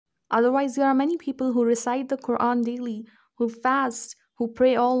Otherwise, there are many people who recite the Quran daily, who fast, who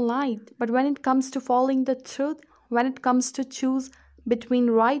pray all night. But when it comes to following the truth, when it comes to choose between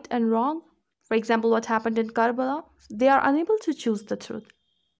right and wrong, for example, what happened in Karbala, they are unable to choose the truth.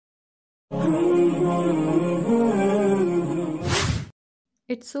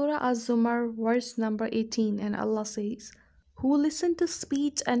 It's Surah Az-Zumar, verse number 18, and Allah says, "Who listen to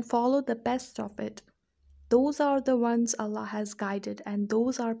speech and follow the best of it, those are the ones Allah has guided, and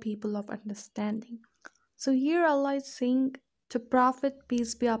those are people of understanding." So here Allah is saying to Prophet,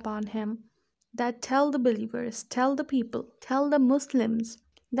 peace be upon him, that tell the believers, tell the people, tell the Muslims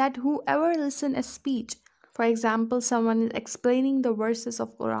that whoever listen a speech, for example, someone is explaining the verses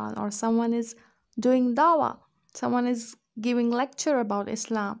of Quran, or someone is doing dawah, someone is giving lecture about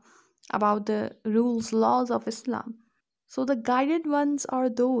Islam, about the rules, laws of Islam. So the guided ones are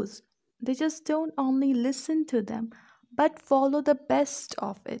those. They just don't only listen to them, but follow the best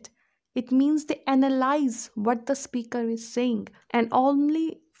of it. It means they analyze what the speaker is saying and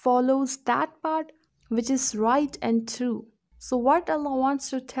only follows that part which is right and true. So what Allah wants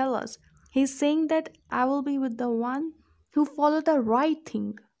to tell us, He's saying that I will be with the one who follow the right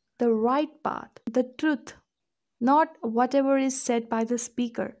thing, the right path, the truth, not whatever is said by the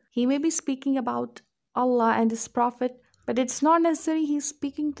speaker. He may be speaking about Allah and His Prophet, but it's not necessary he's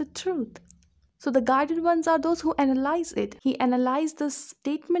speaking the truth. So the guided ones are those who analyze it. He analyzed the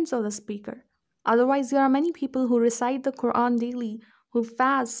statements of the speaker. Otherwise, there are many people who recite the Quran daily, who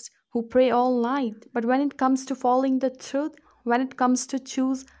fast, who pray all night. But when it comes to following the truth, when it comes to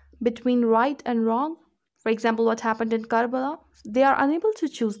choose between right and wrong, for example, what happened in Karbala, they are unable to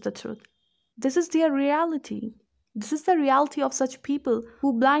choose the truth. This is their reality. This is the reality of such people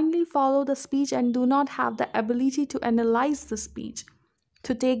who blindly follow the speech and do not have the ability to analyze the speech,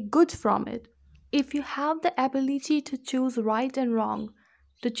 to take good from it. If you have the ability to choose right and wrong,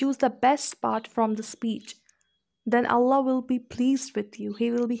 to choose the best part from the speech, then Allah will be pleased with you. He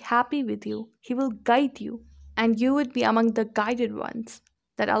will be happy with you. He will guide you. And you would be among the guided ones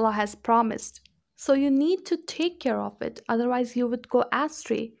that Allah has promised. So you need to take care of it. Otherwise, you would go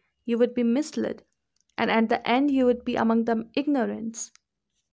astray. You would be misled. And at the end, you would be among the ignorance.